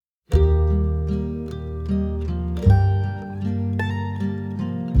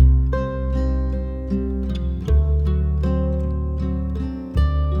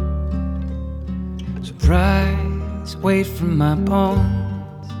weight from my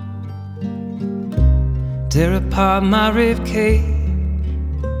bones, tear apart my ribcage,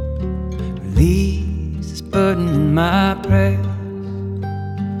 release this burden in my breast.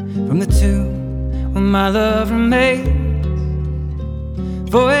 From the tomb where my love remains,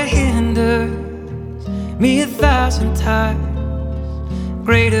 for it hinders me 1,000 times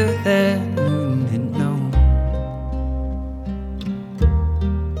greater than moon had known.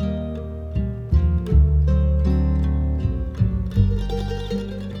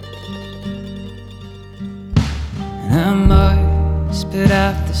 And I might spit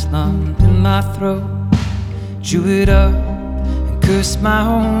out this lump in my throat, chew it up and curse my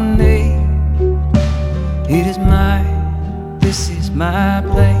own name. It is mine, this is my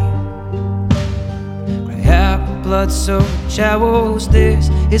blame. Cry out with blood-soaked showers, this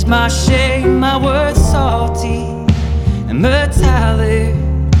is my shame. My words salty and metallic,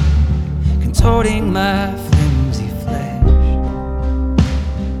 contorting my flimsy flesh.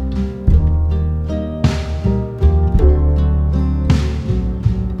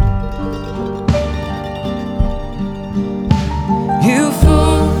 You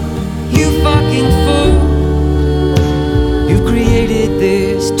fool, you fucking fool, you created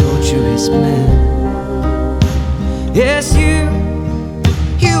this torturous man. Yes, you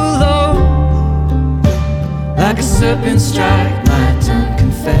alone, like a serpent strike my tongue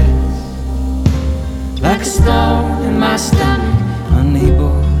confess, like a stone in my stomach,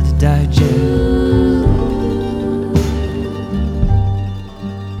 unable to digest.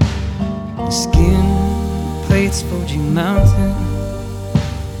 The skin plates forging mountains,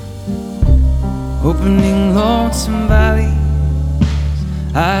 opening lonesome valleys,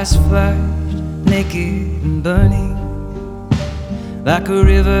 eyes flashed, naked and burning, like a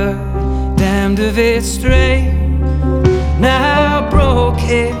river damned of its strain, now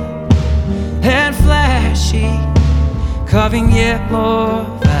broken and flashy, carving yet more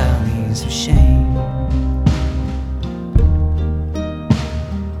valleys of shame.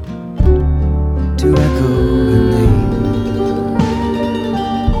 To echo her name.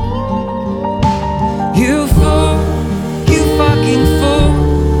 You fool, you fucking fool,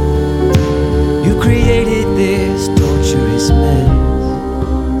 you created this torturous mess.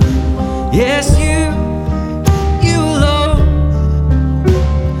 Yes, you alone,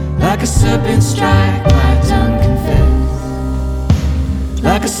 like a serpent strike my tongue confess,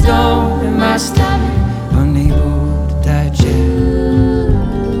 like a stone in my stomach, unable to digest.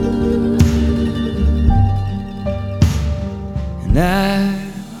 And I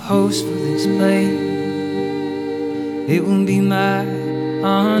host for this blame, it will be my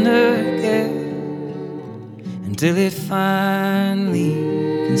honor again, until it finally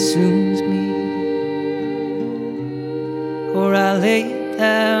consumes me, or I lay it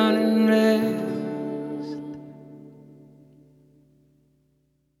down and rest.